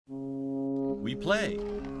We play.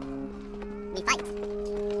 We fight.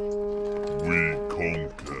 We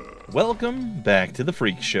conquer. Welcome back to the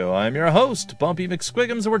Freak Show. I'm your host, Bumpy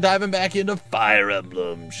McSquiggums, and we're diving back into Fire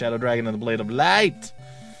Emblem, Shadow Dragon and the Blade of Light.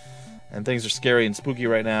 And things are scary and spooky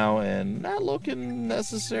right now, and not looking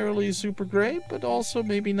necessarily super great, but also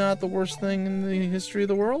maybe not the worst thing in the history of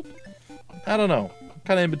the world. I don't know.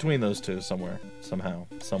 Kind of in between those two somewhere, somehow,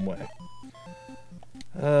 some way.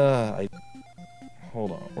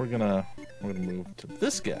 Hold on. We're gonna move to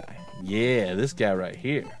this guy. Yeah, this guy right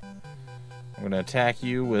here. I'm gonna attack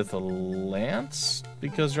you with a lance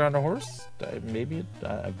because you're on a horse. Maybe I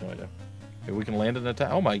have no idea. Maybe we can land an attack.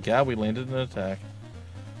 Oh my god, we landed an attack.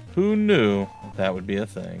 Who knew that would be a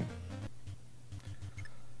thing?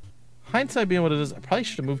 Hindsight being what it is, I probably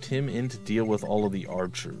should have moved him in to deal with all of the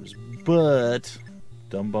archers. But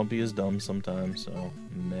dumb Bumpy is dumb sometimes, so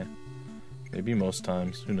meh. Maybe most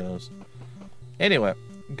times, who knows. Anyway,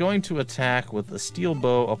 I'm going to attack with a steel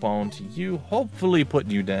bow up onto you, hopefully putting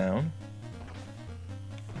you down.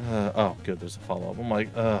 Oh, good, there's a follow-up. I'm like,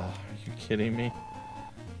 are you kidding me?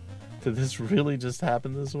 Did this really just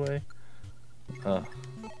happen this way?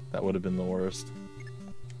 That would have been the worst.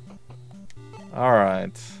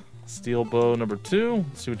 Alright. Steel bow number 2.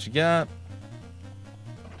 Let's see what you got.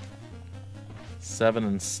 7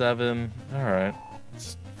 and 7. Alright.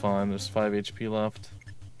 It's fine. There's 5 HP left.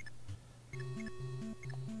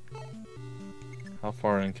 How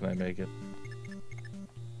far in can I make it?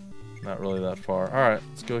 Not really that far. Alright,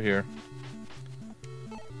 let's go here.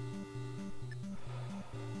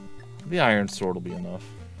 The iron sword will be enough.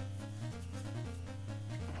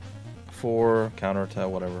 4, counterattack,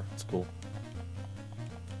 whatever. It's cool.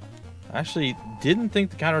 I actually didn't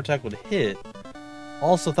think the counterattack would hit.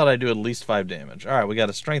 Also thought I'd do at least 5 damage. Alright, we got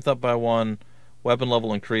a strength up by 1. Weapon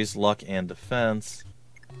level increase, luck, and defense.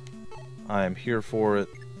 I am here for it.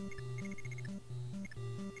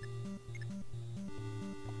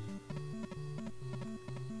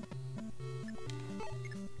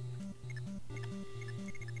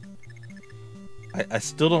 I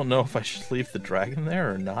still don't know if I should leave the dragon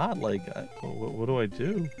there or not. Like, what do I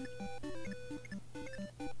do?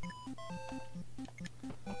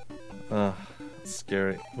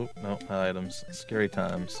 Scary. Oh, no, items. Scary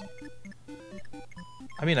times.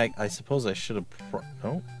 I mean, I suppose I should have...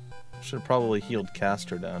 No? Should have probably healed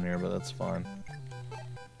Castor down here, but that's fine.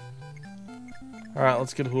 Alright,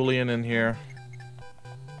 let's get Julian in here.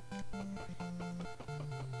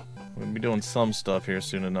 We'll be doing some stuff here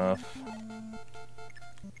soon enough.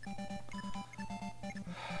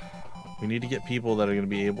 We need to get people that are going to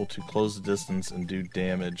be able to close the distance and do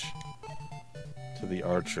damage to the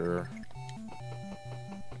archer.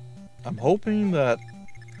 I'm hoping that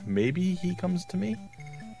maybe he comes to me.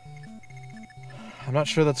 I'm not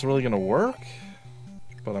sure that's really going to work,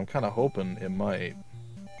 but I'm kind of hoping it might.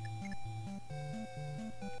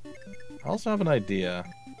 I also have an idea.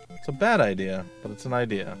 It's a bad idea, but it's an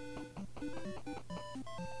idea.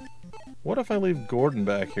 What if I leave Gordon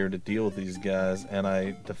back here to deal with these guys and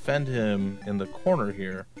I defend him in the corner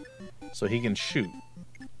here so he can shoot?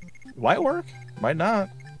 Might work, might not.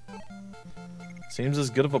 Seems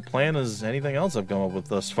as good of a plan as anything else I've come up with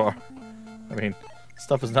thus far. I mean,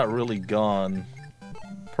 stuff has not really gone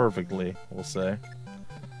perfectly, we'll say.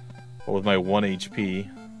 But with my 1 HP.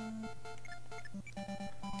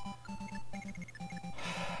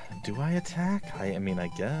 Do I attack? I mean, I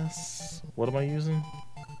guess. What am I using?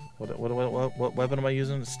 What weapon am I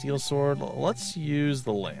using? Steel sword? Let's use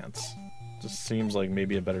the lance. Just seems like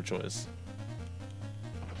maybe a better choice.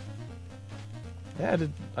 Yeah,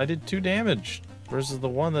 I did 2 damage versus the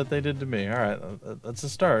 1 that they did to me. Alright, that's a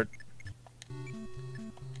start.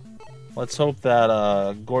 Let's hope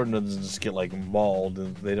that Gordon doesn't just get like mauled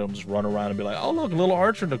and they don't just run around and be like, oh look, a little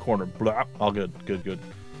archer in the corner. Blah. All good.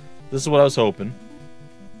 This is what I was hoping.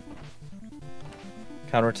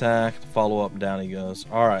 Counterattack, follow up, down he goes.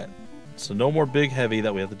 Alright, so no more big heavy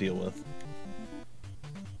that we have to deal with.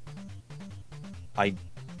 I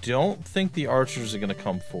don't think the archers are going to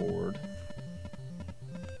come forward.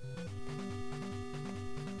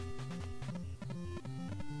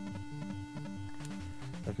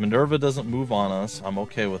 If Minerva doesn't move on us, I'm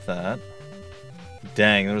okay with that.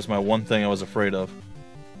 Dang, that was my one thing I was afraid of.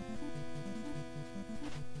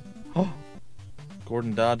 Oh,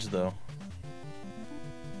 Gordon dodged though.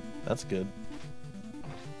 That's good.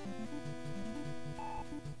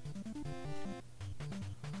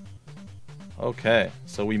 Okay,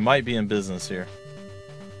 so we might be in business here.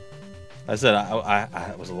 I said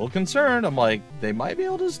I was a little concerned. I'm like, they might be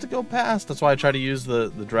able just to go past. That's why I tried to use the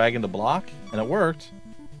dragon to block, and it worked.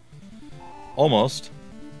 Almost.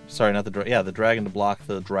 Sorry, not the yeah, the dragon to block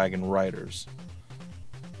the dragon riders.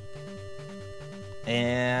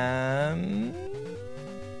 And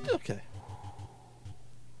okay.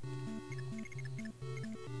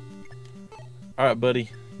 All right,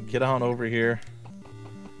 buddy, get on over here.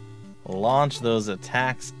 Launch those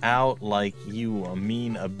attacks out like you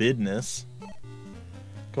mean a business.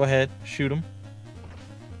 Go ahead, shoot them.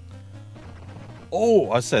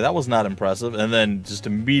 Oh, I say that was not impressive. And then just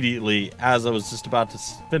immediately, as I was just about to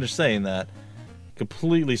finish saying that,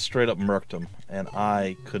 completely straight up murked him. And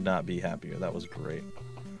I could not be happier. That was great.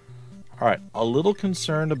 Alright, a little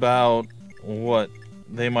concerned about what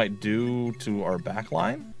they might do to our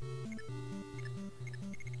backline.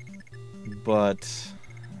 But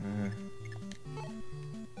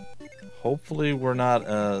hopefully we're not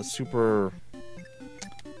a super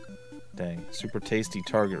tasty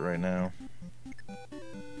target right now.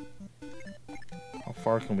 How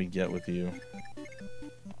far can we get with you?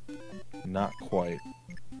 Not quite.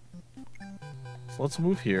 So let's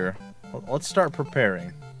move here. Let's start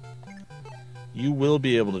preparing. You will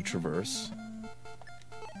be able to traverse.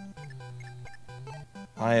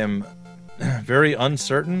 I am very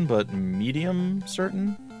uncertain, but medium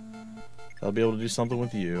certain I'll be able to do something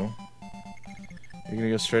with you. You're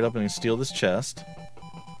gonna go straight up and steal this chest.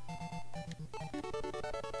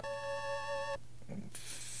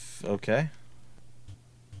 Okay.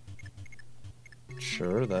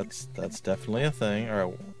 Sure, that's definitely a thing.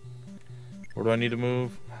 Alright. Where do I need to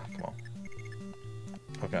move? Come on.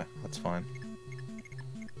 Okay, that's fine.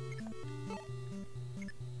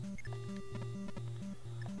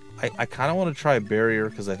 I kind of want to try barrier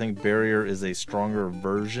because I think barrier is a stronger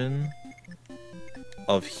version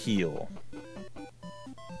of heal.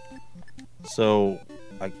 So,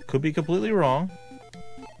 I could be completely wrong.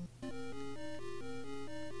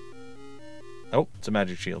 Oh, it's a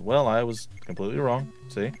magic shield. Well, I was completely wrong.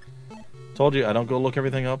 See? Told you, I don't go look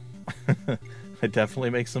everything up. I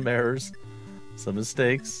definitely make some errors. Some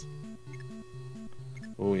mistakes.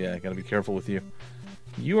 Oh yeah, gotta be careful with you.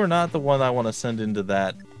 You are not the one I want to send into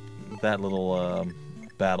that little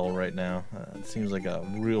battle right now. It seems like a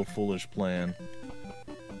real foolish plan.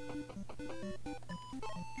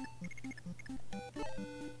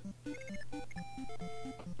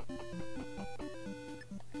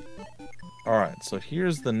 Alright, so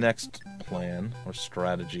here's the next plan, or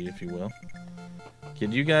strategy, if you will. Get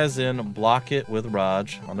you guys in, block it with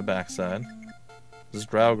Raj on the backside. This is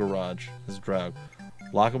Draug or Raj? This is Draug.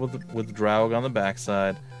 Block it with Draug on the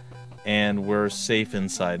backside, and we're safe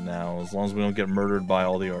inside now, as long as we don't get murdered by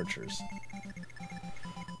all the archers.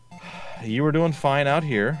 You were doing fine out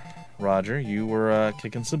here, Roger. You were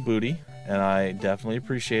kicking some booty, and I definitely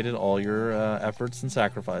appreciated all your efforts and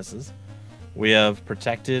sacrifices. We have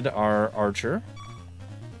protected our archer,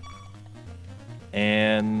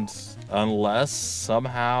 and unless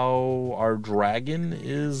somehow our dragon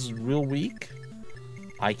is real weak,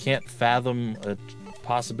 I can't fathom a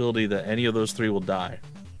possibility that any of those three will die.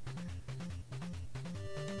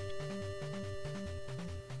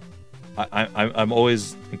 I'm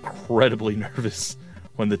always incredibly nervous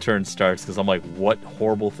when the turn starts because I'm like, what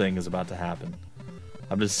horrible thing is about to happen?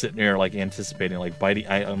 I'm just sitting there like anticipating, like biting.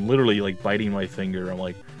 I'm literally like biting my finger. I'm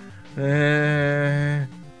like, eh.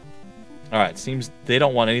 All right. Seems they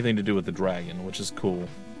don't want anything to do with the dragon, which is cool.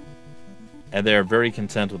 And they're very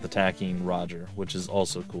content with attacking Roger, which is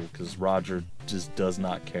also cool because Roger just does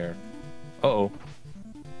not care. Uh-oh.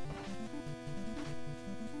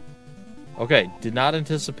 Okay. Did not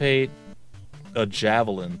anticipate a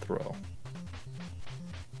javelin throw.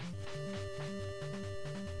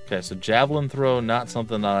 Okay, so javelin throw, not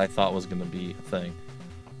something that I thought was going to be a thing.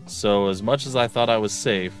 So as much as I thought I was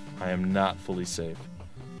safe, I am not fully safe.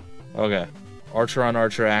 Okay, archer on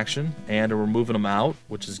archer action, and we're moving them out,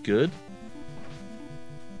 which is good.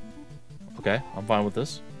 Okay, I'm fine with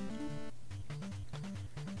this.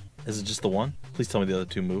 Is it just the one? Please tell me the other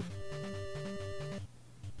two move.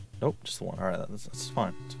 Nope, just the one. Alright, that's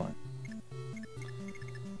fine. It's fine.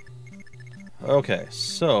 Okay,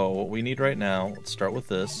 so what we need right now, let's start with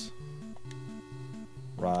this.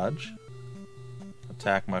 Raj.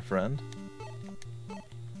 Attack my friend.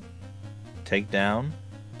 Take down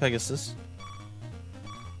Pegasus.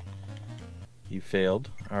 You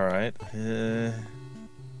failed. Alright.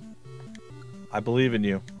 I believe in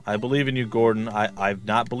you. I believe in you, Gordon. I've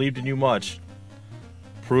not believed in you much.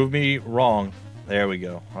 Prove me wrong. There we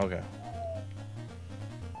go. Okay.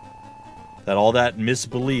 That all that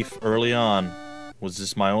misbelief early on was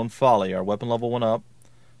just my own folly. Our weapon level went up.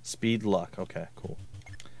 Speed, luck. Okay, cool.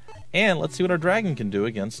 And let's see what our dragon can do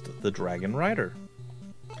against the Dragon Rider.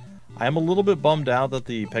 I am a little bit bummed out that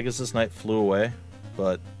the Pegasus Knight flew away,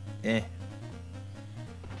 but Eh.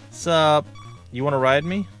 Sup? You want to ride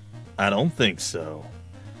me? I don't think so.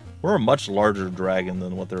 We're a much larger dragon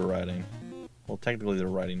than what they're riding. Well, technically they're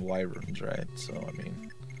riding wyverns, right? So, I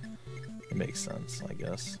mean, it makes sense, I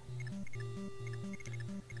guess.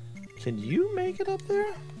 Can you make it up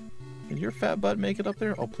there? Can your fat butt make it up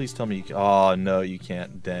there? Oh, please tell me you can. Oh, no, you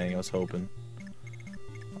can't. Dang, I was hoping.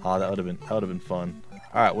 Oh, that would have been fun.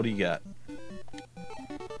 All right, what do you got?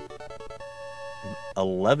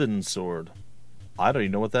 11 sword. I don't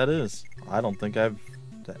even know what that is. I don't think I've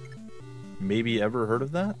maybe ever heard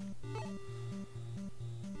of that.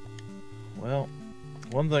 Well,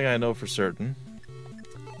 one thing I know for certain.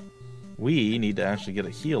 We need to actually get a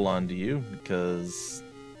heal onto you because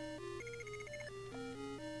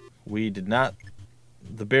we did not...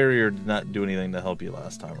 The barrier did not do anything to help you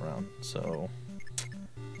last time around, so...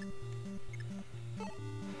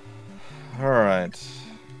 Alright.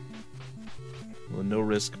 With no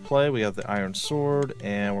risk play, we have the iron sword,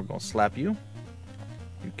 and we're going to slap you.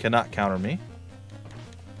 You cannot counter me.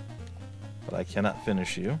 But I cannot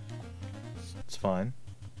finish you. It's fine.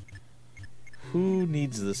 Who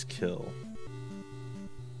needs this kill?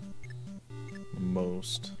 The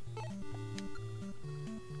most.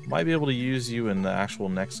 Might be able to use you in the actual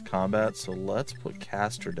next combat, so let's put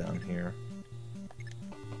Caster down here.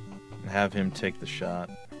 And have him take the shot.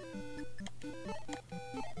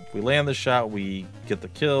 If we land the shot, we get the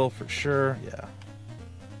kill for sure. Yeah.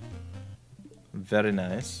 Very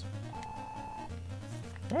nice.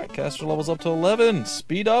 Alright, Caster levels up to 11.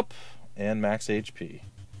 Speed up and max HP.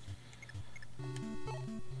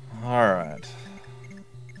 Alright.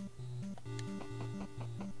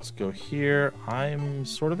 Let's go here. I'm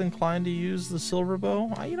sort of inclined to use the silver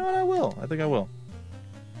bow. You know what? I will. I think I will.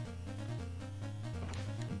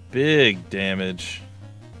 Big damage.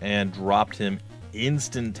 And dropped him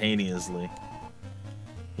instantaneously.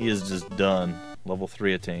 He is just done. Level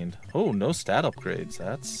 3 attained. Oh, no stat upgrades.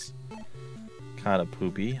 That's kind of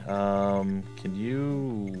poopy. Can you...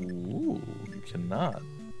 Ooh, you cannot.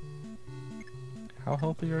 How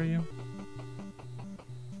healthy are you?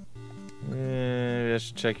 I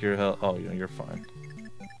should check your health. Oh, you're fine.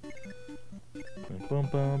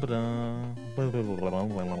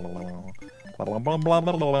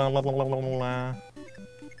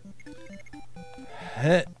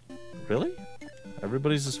 Really?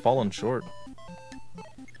 Everybody's just falling short.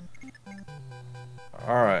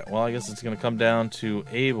 Alright, well, I guess it's going to come down to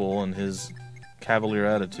Abel and his cavalier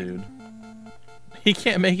attitude. He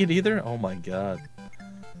can't make it either? Oh my god.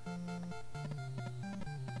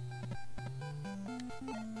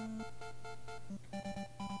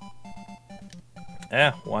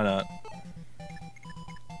 Why not?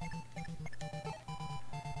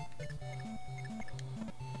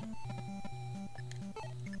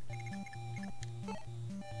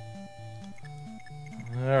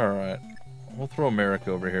 Alright. We'll throw Merrick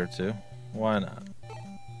over here too. Why not?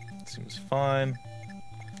 Seems fine.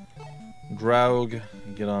 Draug,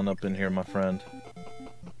 get on up in here, my friend.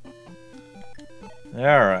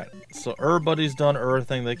 Alright. So everybody's done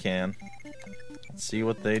everything they can. Let's see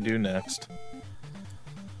what they do next.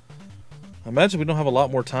 I imagine we don't have a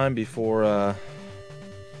lot more time before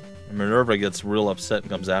Minerva gets real upset and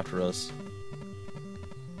comes after us.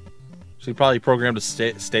 She probably programmed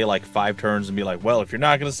to stay like 5 turns and be like, well, if you're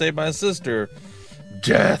not going to save my sister,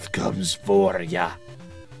 death comes for ya.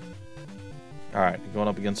 Alright, going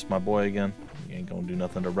up against my boy again. You ain't going to do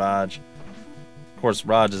nothing to Raj. Of course,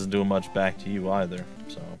 Raj isn't doing much back to you either,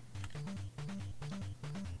 so...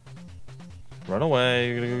 Run away,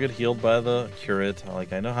 you're gonna go get healed by the curate.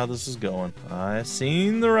 Like, I know how this is going. I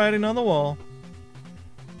seen the writing on the wall.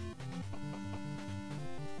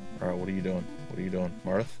 Alright, what are you doing? What are you doing?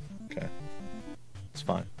 Marth? Okay. It's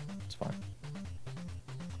fine. It's fine.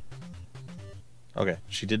 Okay,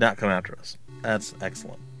 she did not come after us. That's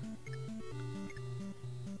excellent.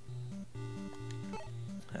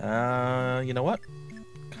 You know what?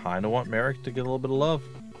 Kinda want Merrick to get a little bit of love.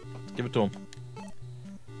 Let's give it to him.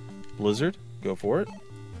 Blizzard? Go for it.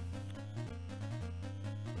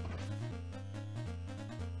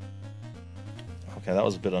 Okay, that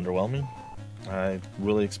was a bit underwhelming. I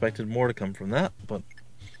really expected more to come from that, but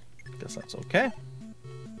I guess that's okay.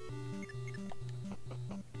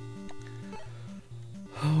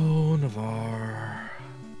 Oh, Navarre.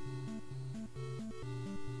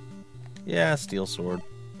 Yeah, steel sword.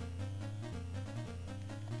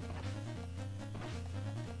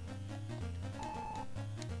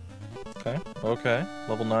 Okay, okay.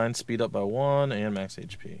 Level 9, speed up by 1, and max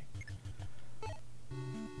HP.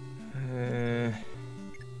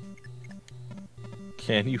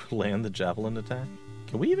 Can you land the javelin attack?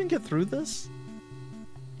 Can we even get through this?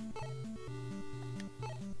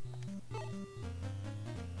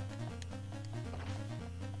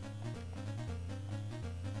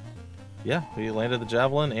 Yeah, he landed the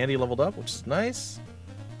javelin and he leveled up, which is nice.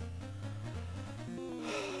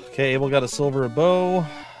 Okay, Abel got a silver bow.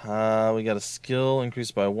 We got a skill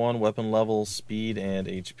increased by 1, weapon level, speed, and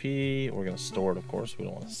HP. We're going to store it, of course. We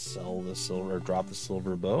don't want to sell the silver or drop the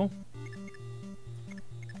silver bow.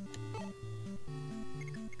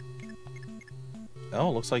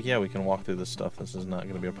 Oh, looks like, yeah, we can walk through this stuff. This is not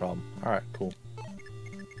going to be a problem. Alright, cool.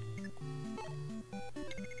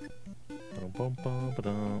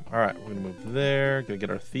 Alright, we're going to move there. Going to get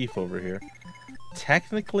our thief over here.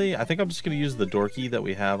 Technically, I think I'm just going to use the door key that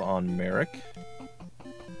we have on Merrick.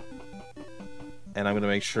 And I'm going to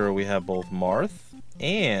make sure we have both Marth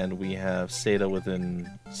and we have Seda within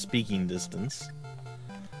speaking distance.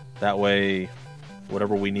 That way,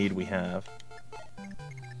 whatever we need, we have.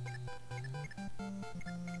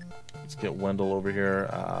 Let's get Wendell over here.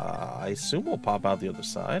 I assume we'll pop out the other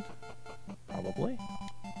side. Probably.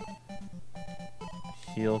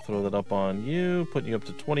 Heal, throw that up on you. Putting you up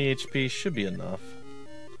to 20 HP should be enough.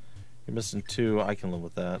 You're missing 2. I can live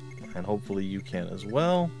with that. And hopefully you can as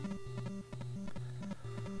well.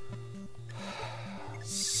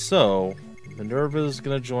 So, Minerva's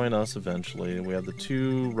going to join us eventually. We have the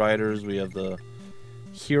 2 riders. We have the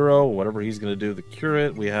hero, whatever he's going to do, the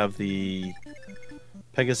curate. We have the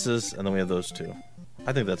Pegasus, and then we have those 2.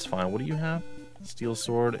 I think that's fine. What do you have? Steel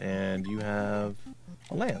sword, and you have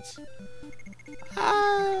a lance.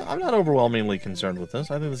 I'm not overwhelmingly concerned with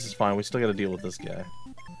this. I think this is fine. We still got to deal with this guy.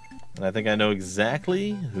 And I think I know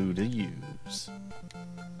exactly who to use.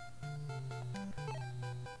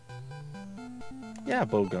 Yeah,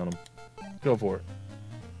 bow gun him. Go for it.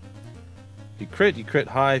 If you crit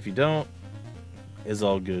high. If you don't, it's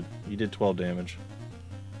all good. You did 12 damage.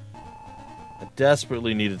 I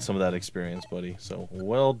desperately needed some of that experience, buddy. So,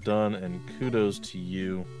 well done, and kudos to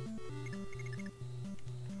you.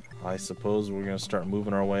 I suppose we're going to start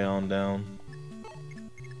moving our way on down.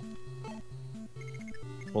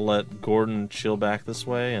 We'll let Gordon chill back this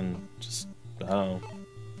way and just, I don't know,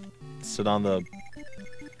 sit on the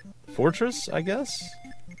fortress, I guess?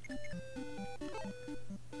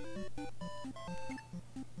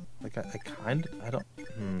 Like, I don't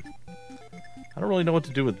really know what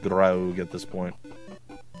to do with Draug at this point.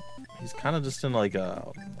 He's kind of just in like a,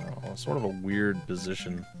 I don't know, sort of a weird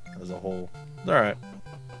position as a whole. Alright.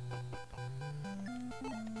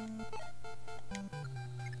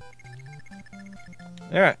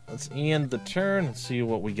 Alright, let's end the turn and see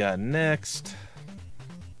what we got next.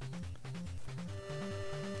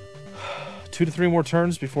 2 to 3 more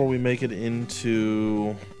turns before we make it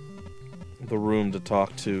into the room to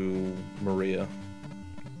talk to Maria.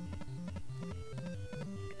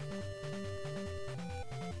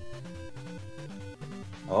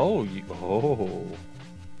 Oh, you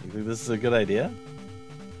think this is a good idea?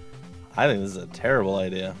 I think this is a terrible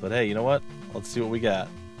idea, but hey, you know what? Let's see what we got.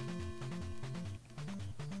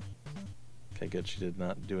 Okay, good. She did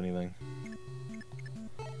not do anything.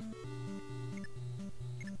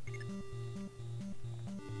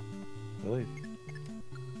 Really?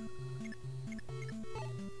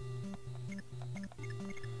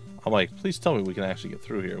 I'm like, please tell me we can actually get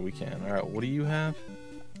through here. We can. Alright, what do you have?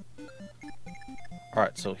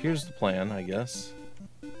 Alright, so here's the plan, I guess.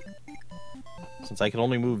 Since I can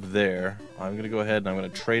only move there, I'm going to go ahead and I'm going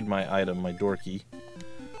to trade my item, my door key,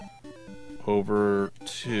 over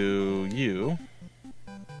to you.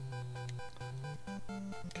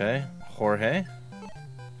 Okay, Jorge.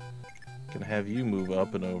 Gonna have you move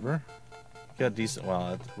up and over. You got decent.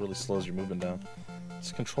 Wow, that really slows your movement down.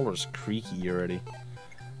 This controller's creaky already.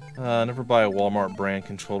 Never buy a Walmart brand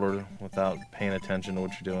controller without paying attention to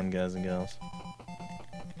what you're doing, guys and gals.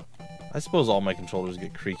 I suppose all my controllers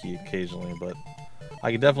get creaky occasionally, but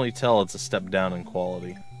I can definitely tell it's a step down in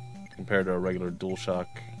quality compared to a regular DualShock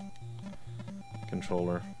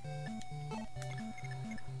controller.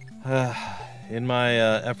 In my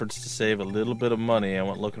efforts to save a little bit of money, I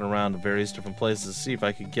went looking around at various different places to see if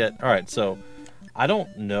I could get... Alright, so I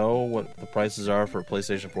don't know what the prices are for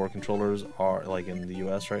PlayStation 4 controllers are like in the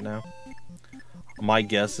US right now. My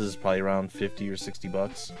guess is probably around 50 or 60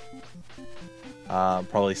 bucks.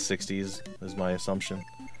 Probably 60s is my assumption.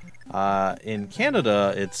 In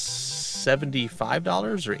Canada, it's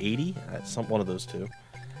 $75 or 80, one of those two.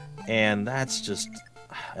 And that's just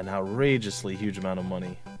an outrageously huge amount of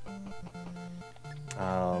money.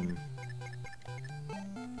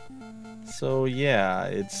 So yeah,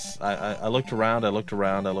 it's I looked around,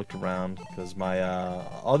 because my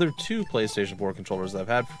other 2 PlayStation 4 controllers that I've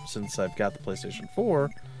had since I've got the PlayStation 4,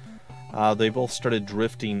 they both started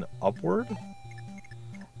drifting upward,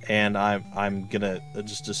 and I'm gonna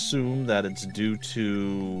just assume that it's due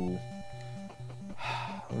to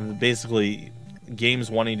basically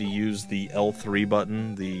games wanting to use the L3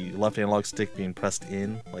 button, the left analog stick being pressed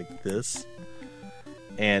in like this,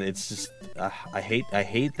 and it's just I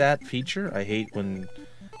hate that feature. I hate when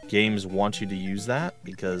games want you to use that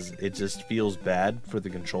because it just feels bad for the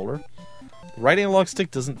controller. The right analog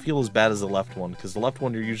stick doesn't feel as bad as the left one because the left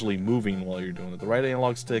one you're usually moving while you're doing it. The right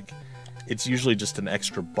analog stick, it's usually just an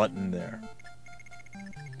extra button there.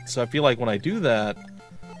 So I feel like when I do that,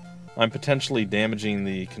 I'm potentially damaging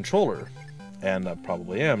the controller, and I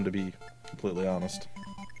probably am, to be completely honest.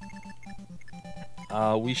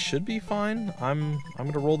 We should be fine. I'm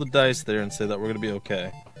gonna roll the dice there and say that we're gonna be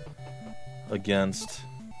okay against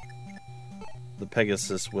the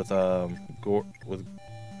Pegasus with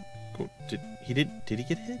did he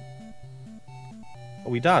get hit? Oh,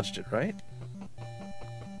 we dodged it, right?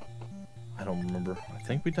 I don't remember. I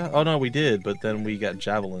think we dodged. Oh no, we did, but then we got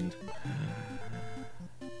javelined.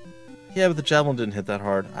 Yeah, but the javelin didn't hit that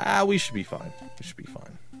hard. We should be fine. We should be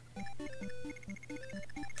fine.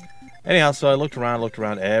 Anyhow, so I looked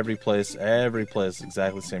around every place,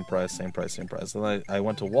 exactly same price. And I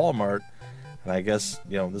went to Walmart, and I guess,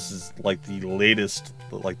 you know, this is like the latest,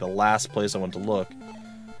 like the last place I went to look.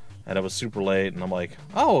 And it was super late, and I'm like,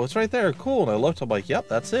 oh, it's right there, cool. And I looked, I'm like, yep,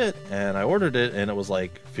 that's it. And I ordered it, and it was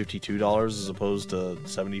like $52 as opposed to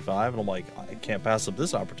 $75. And I'm like, I can't pass up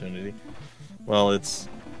this opportunity. Well, it's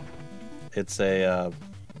a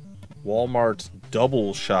Walmart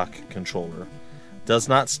double shock controller. Does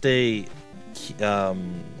not stay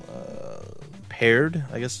paired,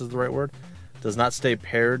 I guess is the right word. Does not stay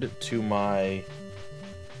paired to my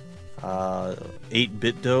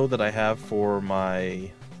 8-bit DOE that I have for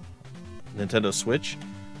my Nintendo Switch.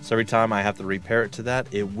 So every time I have to repair it to that,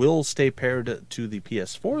 it will stay paired to the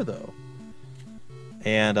PS4 though.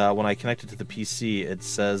 And when I connect it to the PC, it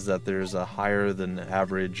says that there's a higher than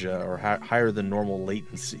average or higher than normal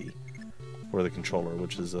latency for the controller,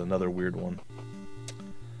 which is another weird one.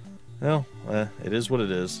 Well, it is what it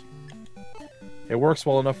is. It works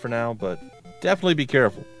well enough for now, but definitely be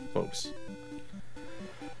careful, folks.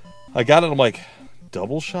 I got it, I'm like,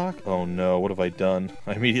 double shock? Oh no, what have I done?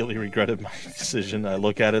 I immediately regretted my decision. I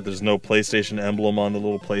look at it, there's no PlayStation emblem on the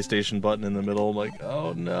little PlayStation button in the middle. I'm like,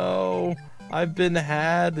 oh no, I've been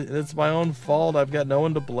had. It's my own fault. I've got no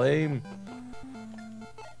one to blame.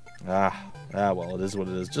 Well, it is what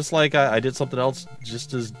it is. Just like I did something else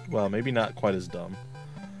just as, well, maybe not quite as dumb.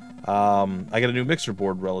 I got a new mixer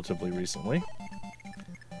board relatively recently.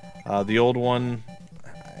 The old one,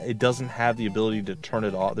 it doesn't have the ability to turn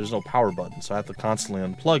it off. There's no power button, so I have to constantly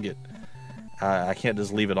unplug it. I can't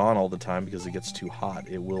just leave it on all the time because it gets too hot.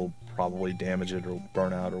 It will probably damage it or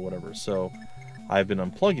burn out or whatever. So I've been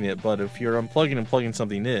unplugging it, but if you're unplugging and plugging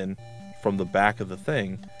something in from the back of the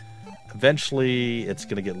thing, eventually it's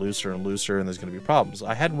going to get looser and looser and there's going to be problems.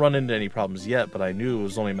 I hadn't run into any problems yet, but I knew it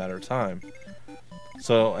was only a matter of time.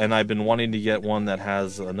 So, and I've been wanting to get one that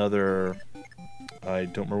has another, I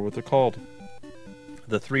don't remember what they're called.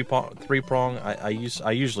 The three prong. I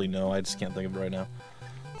usually know. I just can't think of it right now.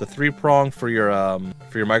 The 3-prong for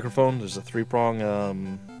your microphone. There's a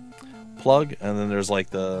 3-prong plug, and then there's like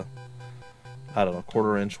the, I don't know,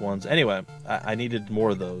 1/4-inch ones. Anyway, I needed more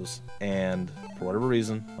of those, and for whatever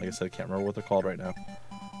reason, like I said, I can't remember what they're called right now.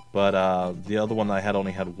 But the other one I had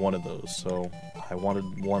only had one of those, so I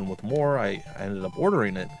wanted one with more. I ended up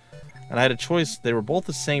ordering it, and I had a choice. They were both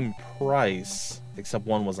the same price, except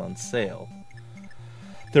one was on sale.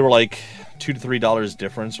 They were like $2 to $3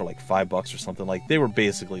 difference, or like $5 or something. Like, they were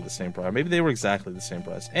basically the same price. Maybe they were exactly the same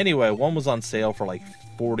price. Anyway, one was on sale for like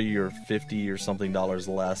 $40 or $50 or something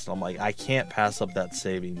less. I'm like, I can't pass up that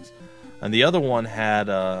savings. And the other one had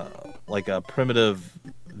like a primitive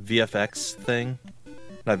VFX thing.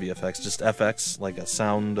 Not VFX, just FX, like a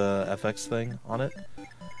sound FX thing on it.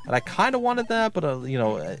 And I kind of wanted that, but you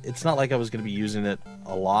know, it's not like I was going to be using it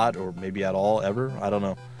a lot or maybe at all ever. I don't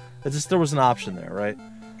know. It's just there was an option there, right?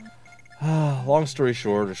 Long story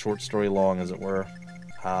short, or short story long, as it were.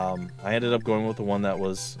 I ended up going with the one that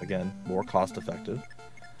was, again, more cost effective.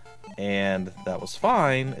 And that was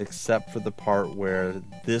fine, except for the part where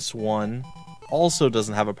this one also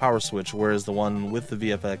doesn't have a power switch, whereas the one with the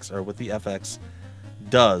VFX, or with the FX,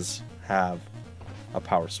 does have a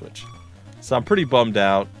power switch. So I'm pretty bummed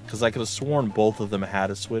out, because I could have sworn both of them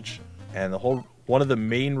had a switch. And one of the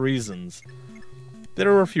main reasons,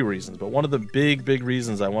 there were a few reasons, but one of the big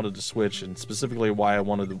reasons I wanted to switch, and specifically why I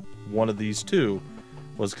wanted one of these two,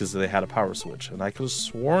 was because they had a power switch. And I could have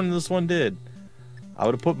sworn this one did. I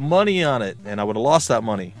would have put money on it, and I would have lost that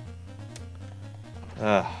money.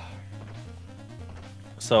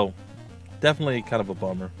 So, definitely kind of a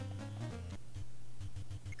bummer.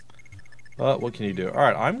 What can you do?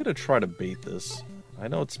 Alright, I'm going to try to bait this. I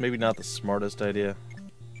know it's maybe not the smartest idea.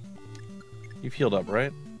 You've healed up,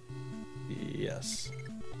 right? Yes.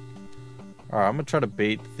 Alright, I'm going to try to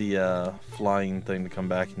bait the flying thing to come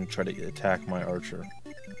back and try to attack my archer.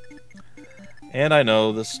 And I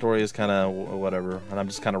know this story is kind of whatever, and I'm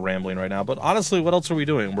just kind of rambling right now. But honestly, what else are we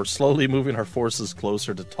doing? We're slowly moving our forces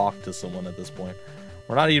closer to talk to someone at this point.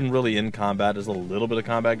 We're not even really in combat. There's a little bit of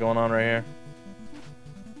combat going on right here.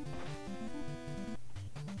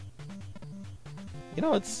 You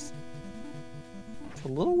know, it's a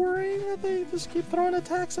little worrying that they just keep throwing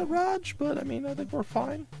attacks at Raj, but I mean, I think we're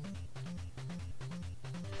fine.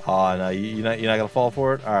 Oh, no, you're not gonna fall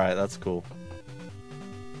for it? Alright, that's cool.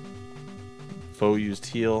 Foe used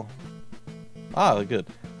heal. Ah, good.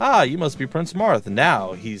 Ah, you must be Prince Marth.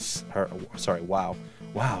 Now he's... sorry, wow.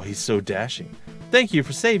 Wow, he's so dashing. Thank you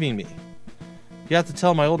for saving me. You have to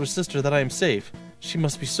tell my older sister that I am safe. She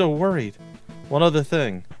must be so worried. One other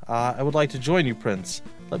thing. I would like to join you, Prince.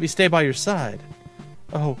 Let me stay by your side.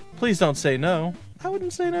 Oh, please don't say no. I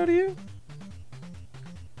wouldn't say no to you.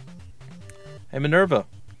 Hey, Minerva.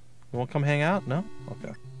 You want to come hang out? No?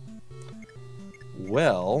 Okay.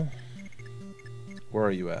 Well... Where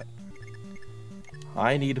are you at?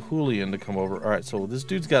 I need Julian to come over. Alright, so this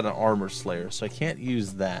dude's got an armor slayer, so I can't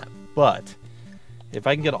use that. But, if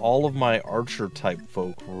I can get all of my archer type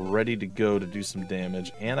folk ready to go to do some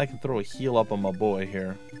damage, and I can throw a heal up on my boy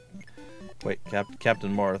here. Wait,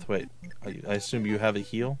 Captain Marth, wait. I assume you have a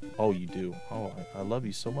heal? Oh, you do. Oh, I love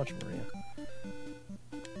you so much, Maria.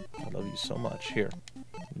 I love you so much. Here.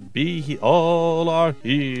 All are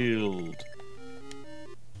healed.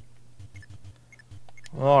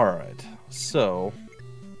 Alright, so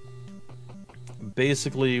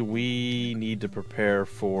basically we need to prepare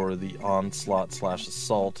for the onslaught /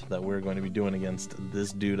 assault that we're going to be doing against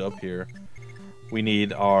this dude up here. We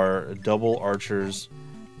need our double archers,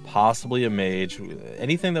 possibly a mage,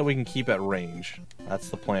 anything that we can keep at range. That's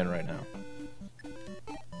the plan right now.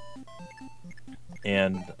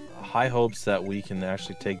 And high hopes that we can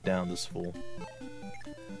actually take down this fool.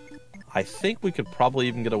 I think we could probably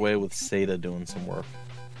even get away with Seda doing some work.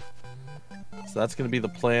 So that's going to be the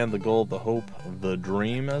plan, the goal, the hope, the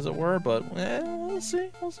dream, as it were. But we'll see.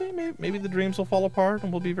 We'll see. Maybe the dreams will fall apart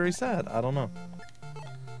and we'll be very sad. I don't know.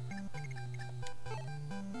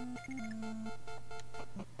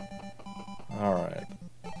 Alright.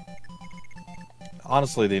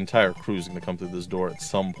 Honestly, the entire crew is going to come through this door at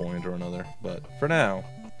some point or another. But for now,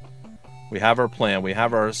 we have our plan. We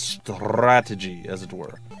have our strategy, as it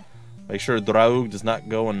were. Make sure Draug does not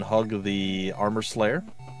go and hug the armor slayer.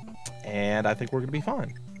 And I think we're going to be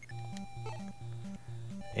fine.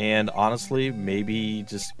 And honestly, maybe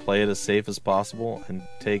just play it as safe as possible and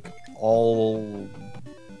take all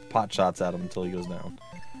pot shots at him until he goes down.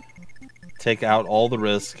 Take out all the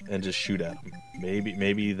risk and just shoot at him.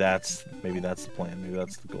 Maybe that's the plan. Maybe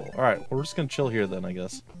that's the goal. All right, we're just going to chill here then, I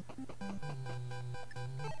guess.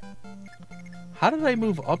 How did I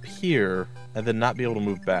move up here and then not be able to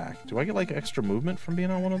move back? Do I get like extra movement from being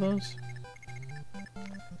on one of those?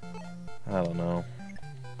 I don't know.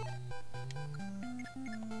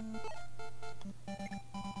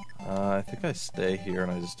 I think I stay here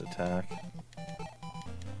and I just attack.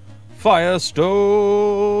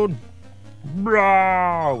 Firestone!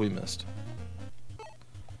 Brah! We missed.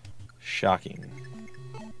 Shocking.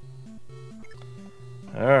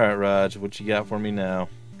 Alright, Raj, what you got for me now?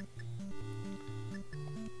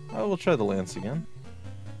 Oh, we'll try the lance again.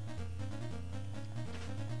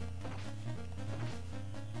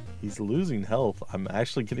 He's losing health. I'm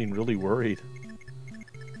actually getting really worried.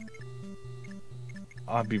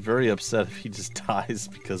 I'd be very upset if he just dies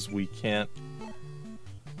because we can't...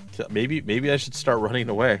 Maybe I should start running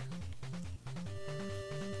away.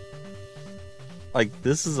 Like,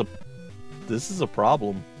 this is a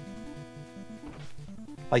problem.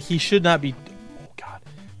 Like, he should not be... Oh, God.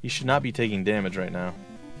 He should not be taking damage right now.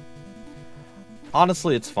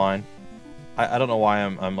 Honestly, it's fine. I don't know why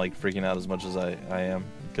I'm like freaking out as much as I am.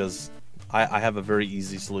 Because I have a very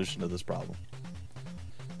easy solution to this problem.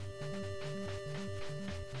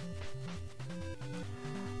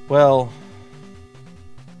 Well,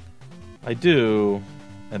 I do,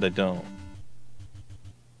 and I don't.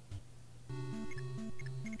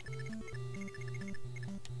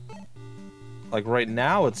 Like right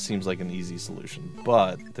now it seems like an easy solution,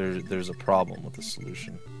 but there's a problem with the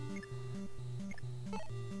solution.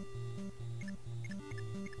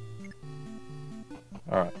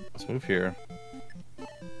 Alright, let's move here.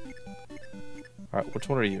 Alright, which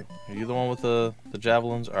one are you? Are you the one with the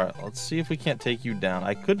javelins? Alright, let's see if we can't take you down.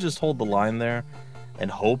 I could just hold the line there and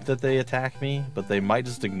hope that they attack me, but they might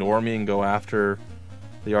just ignore me and go after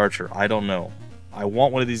the archer. I don't know. I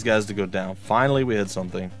want one of these guys to go down. Finally, we hit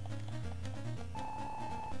something.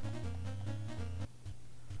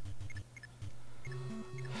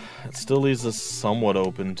 It still leaves us somewhat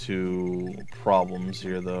open to problems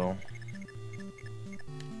here, though.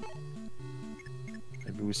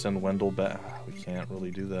 Maybe we send Wendell back. We can't really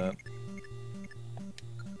do that.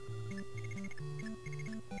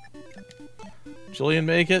 Julian,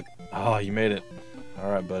 make it? Oh, you made it.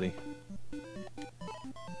 Alright, buddy. I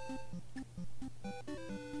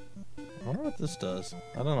wonder what this does.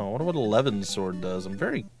 I don't know. I wonder what 11's sword does. I'm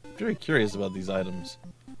very curious about these items.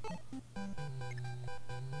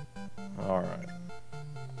 Alright.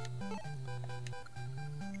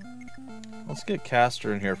 Let's get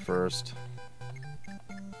Caster in here first.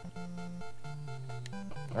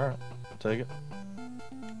 Alright, take it.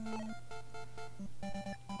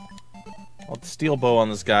 I'll steel bow on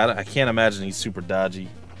this guy. I can't imagine he's super dodgy.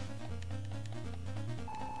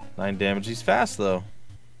 9 damage. He's fast, though.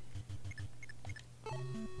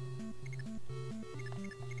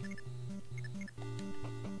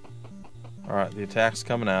 Alright, the attack's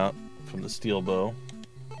coming out from the steel bow.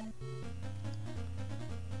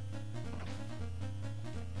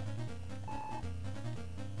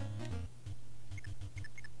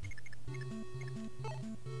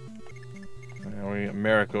 And we got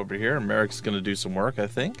Merrick over here. Merrick's going to do some work, I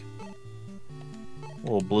think. A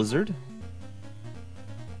little blizzard.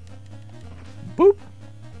 Boop!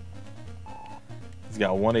 He's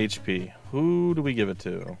got 1 HP. Who do we give it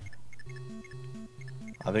to?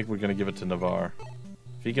 I think we're going to give it to Navarre.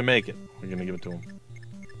 If he can make it, we're going to give it to him.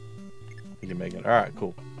 He can make it. Alright,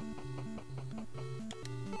 cool.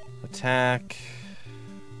 Attack.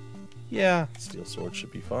 Yeah, steel sword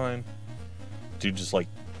should be fine. Dude just like,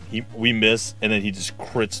 we miss, and then he just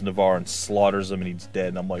crits Navarre and slaughters him, and he's dead.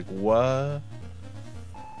 And I'm like, what?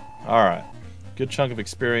 Alright. Good chunk of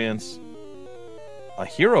experience. A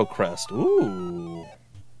hero crest. Ooh.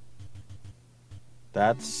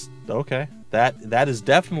 That's okay. That is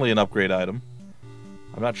definitely an upgrade item.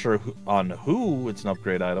 I'm not sure on who it's an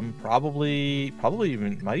upgrade item. Probably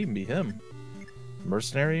might even be him.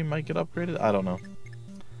 Mercenary might get upgraded. I don't know.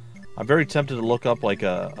 I'm very tempted to look up like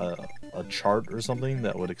a chart or something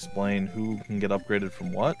that would explain who can get upgraded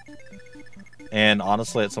from what. And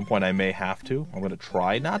honestly, at some point I may have to. I'm going to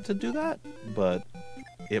try not to do that, but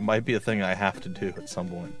it might be a thing I have to do at some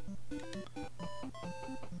point.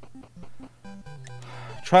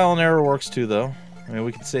 Trial and error works too, though. I mean,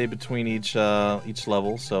 we can save between each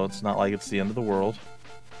level, so it's not like it's the end of the world.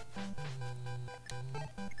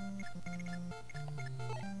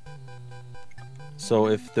 So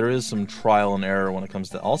if there is some trial and error when it comes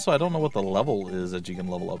to... Also, I don't know what the level is that you can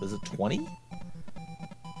level up. Is it 20?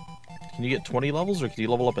 Can you get 20 levels, or can you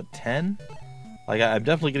level up at 10? Like, I'm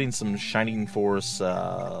definitely getting some Shining Force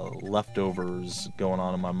leftovers going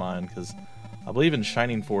on in my mind, because I believe in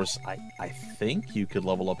Shining Force, I think you could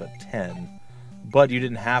level up at 10, but you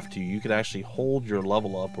didn't have to. You could actually hold your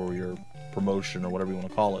level up, or your promotion, or whatever you want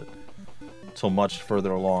to call it, till much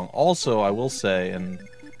further along. Also, I will say, and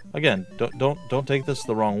again, don't take this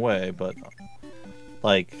the wrong way, but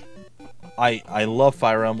like, I love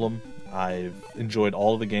Fire Emblem. I've enjoyed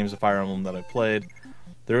all of the games of Fire Emblem that I've played.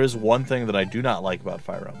 There is one thing that I do not like about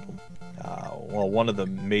Fire Emblem. Well, one of the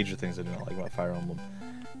major things I do not like about Fire Emblem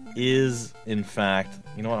is, in fact,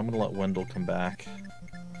 you know what, I'm going to let Wendell come back,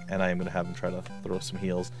 and I am going to have him try to throw some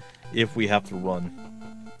heals if we have to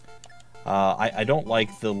run. I don't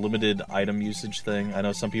like the limited item usage thing. I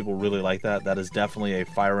know some people really like that. That is definitely a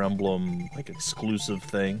Fire Emblem like exclusive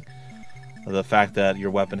thing. The fact that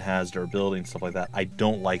your weapon has durability and stuff like that, I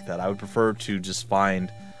don't like that. I would prefer to just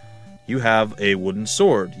find, you have a wooden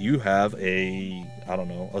sword, you have a, I don't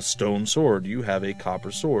know, a stone sword, you have a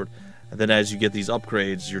copper sword. And then as you get these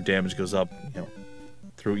upgrades, your damage goes up, you know,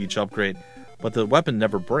 through each upgrade. But the weapon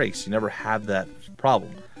never breaks. You never have that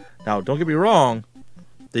problem. Now, don't get me wrong,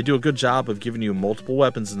 they do a good job of giving you multiple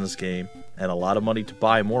weapons in this game and a lot of money to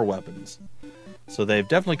buy more weapons. So they've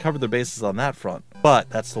definitely covered their bases on that front. But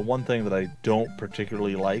that's the one thing that I don't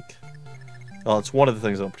particularly like. Well, it's one of the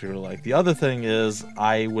things I don't particularly like. The other thing is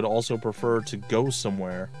I would also prefer to go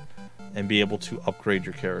somewhere and be able to upgrade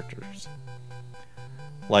your characters.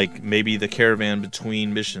 Like maybe the caravan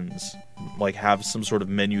between missions. Like have some sort of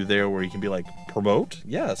menu there where you can be like, promote?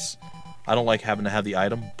 Yes. I don't like having to have the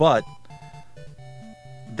item, but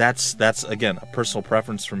that's again a personal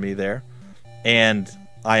preference for me there. And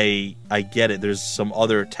I get it. There's some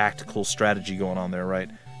other tactical strategy going on there, right?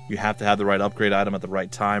 You have to have the right upgrade item at the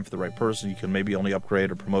right time for the right person. You can maybe only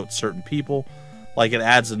upgrade or promote certain people. Like, it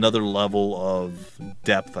adds another level of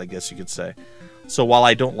depth, I guess you could say. So while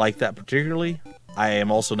I don't like that particularly, I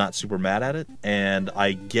am also not super mad at it, and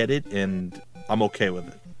I get it, and I'm okay with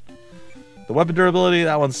it. The weapon durability,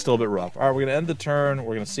 that one's still a bit rough. Alright, we're going to end the turn,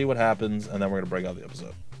 we're going to see what happens, and then we're going to break out the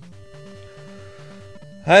episode.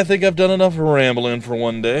 I think I've done enough rambling for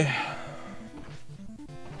one day.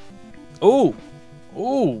 Oh!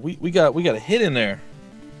 Oh, we got a hit in there.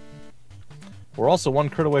 We're also one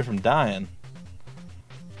crit away from dying.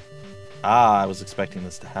 Ah, I was expecting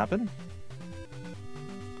this to happen.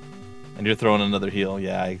 And you're throwing another heal.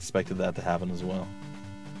 Yeah, I expected that to happen as well.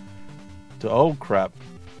 Oh, crap.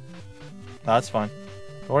 No, that's fine.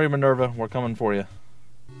 Don't worry, Minerva. We're coming for you.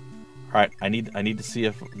 Alright, I need to see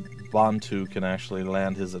if Bantu can actually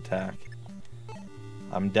land his attack.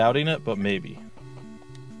 I'm doubting it, but maybe.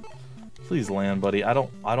 Please land, buddy. I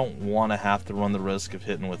don't want to have to run the risk of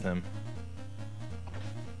hitting with him.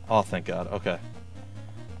 Oh, thank God. Okay.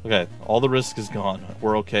 Okay, all the risk is gone.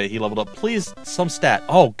 We're okay. He leveled up. Please, some stat.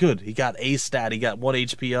 Oh, good. He got a stat. He got 1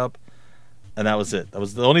 HP up. And that was it. That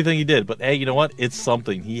was the only thing he did. But hey, you know what? It's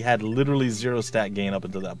something. He had literally 0 stat gain up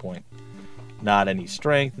until that point. Not any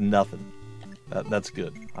strength, nothing. That's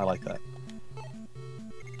good. I like that.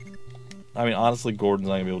 I mean, honestly, Gordon's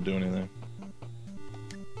not going to be able to do anything.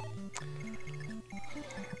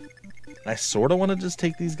 I sort of want to just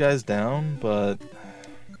take these guys down, but...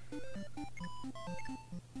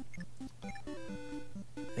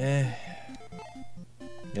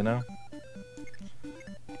 You know?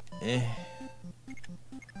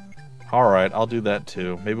 Alright, I'll do that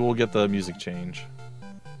too. Maybe we'll get the music change.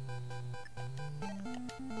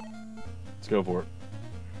 Let's go for it.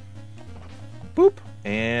 Boop!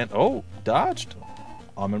 And, oh, dodged.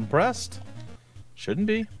 I'm impressed. Shouldn't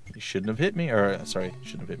be. You shouldn't have hit me. Or, sorry,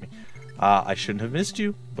 shouldn't have hit me. I shouldn't have missed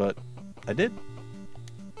you, but I did.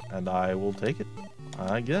 And I will take it,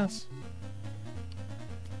 I guess.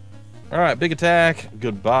 Alright, big attack.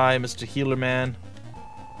 Goodbye, Mr. Healer Man.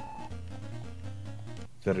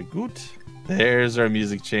 Very good. There's our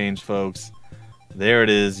music change, folks. There it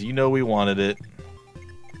is. You know we wanted it.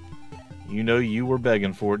 You know you were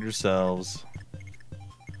begging for it yourselves.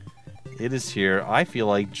 It is here. I feel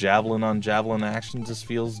like javelin on javelin action just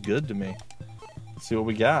feels good to me. Let's see what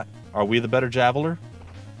we got. Are we the better javeler?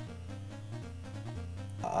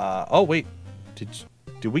 Oh, wait.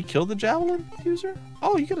 Did we kill the javelin user?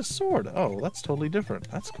 Oh, you get a sword. Oh, that's totally different.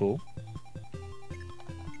 That's cool.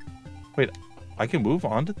 Wait, I can move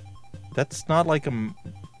on to... That's not like a...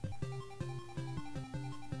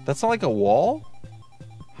 That's not like a wall?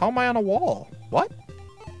 How am I on a wall? What?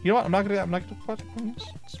 You know what? I'm not gonna question it.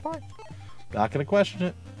 It's fine. Not gonna question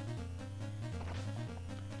it.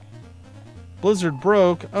 Blizzard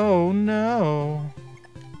broke. Oh no.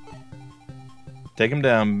 Take him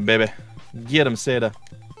down, baby. Get him, Seda.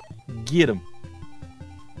 Get him.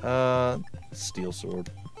 Steel sword.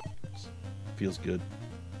 Feels good.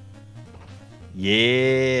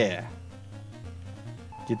 Yeah.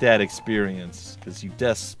 Get that experience, because you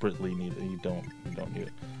desperately need it. You don't need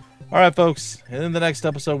it. Alright, folks. And in the next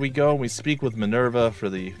episode we go and we speak with Minerva for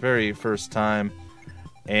the very first time.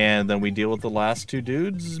 And then we deal with the last two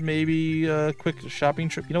dudes. Maybe a quick shopping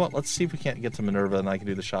trip. You know what? Let's see if we can't get to Minerva and I can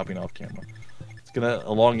do the shopping off camera. It's going to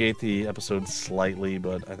elongate the episode slightly,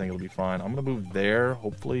 but I think it'll be fine. I'm going to move there.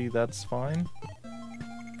 Hopefully that's fine.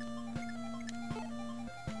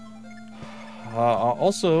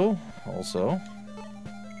 Also,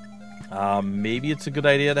 maybe it's a good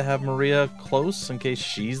idea to have Maria close in case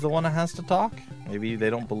she's the one that has to talk. Maybe they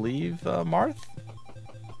don't believe Marth.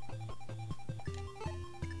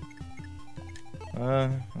 I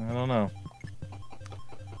don't know.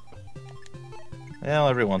 Well,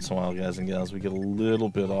 every once in a while, guys and gals, we get a little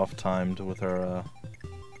bit off-timed with our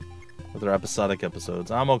episodic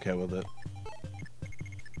episodes. I'm okay with it.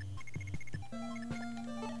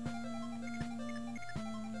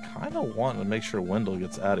 Kind of want to make sure Wendell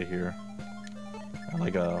gets out of here at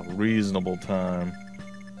like a reasonable time.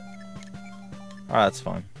 Alright, that's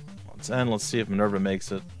fine. Let's end. Let's see if Minerva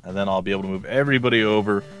makes it, and then I'll be able to move everybody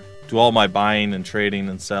over to all my buying and trading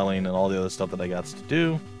and selling and all the other stuff that I got to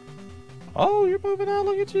do. Oh, you're moving out.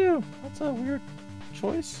 Look at you. That's a weird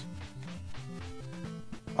choice.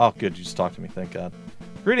 Oh, good. You just talked to me. Thank God.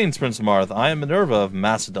 Greetings, Prince Marth. I am Minerva of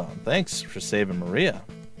Macedon. Thanks for saving Maria.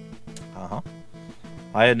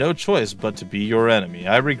 I had no choice but to be your enemy.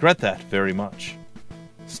 I regret that very much.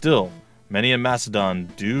 Still, many in Macedon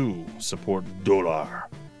do support Dolar,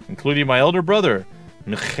 including my elder brother,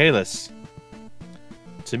 Michaelis.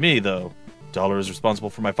 To me, though, Dolar is responsible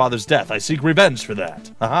for my father's death. I seek revenge for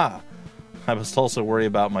that. Haha. I must also worry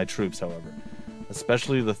about my troops, however.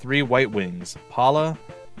 especially the 3 White Wings, Pala,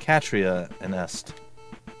 Catria, and Est.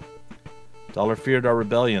 Dollar feared our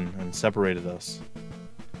rebellion and separated us.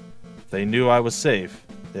 If they knew I was safe,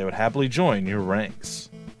 they would happily join your ranks.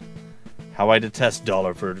 How I detest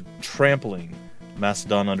Dollar for trampling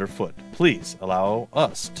Macedon underfoot. Please allow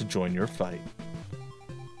us to join your fight.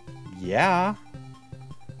 Yeah.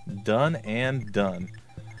 Done and done.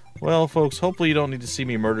 Well, folks, hopefully you don't need to see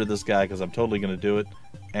me murder this guy, because I'm totally going to do it.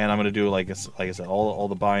 And I'm going to do, like I said, all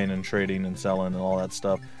the buying and trading and selling and all that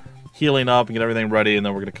stuff. Healing up and get everything ready, and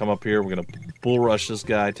then we're going to come up here. We're going to bull rush this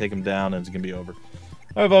guy, take him down, and it's going to be over.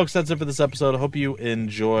 Alright, folks, that's it for this episode. I hope you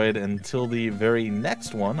enjoyed. Until the very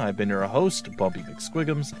next one, I've been your host, Bumpy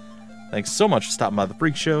McSquigums. Thanks so much for stopping by the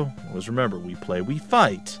Freak Show. Always remember, we play, we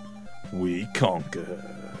fight, we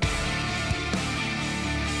conquer.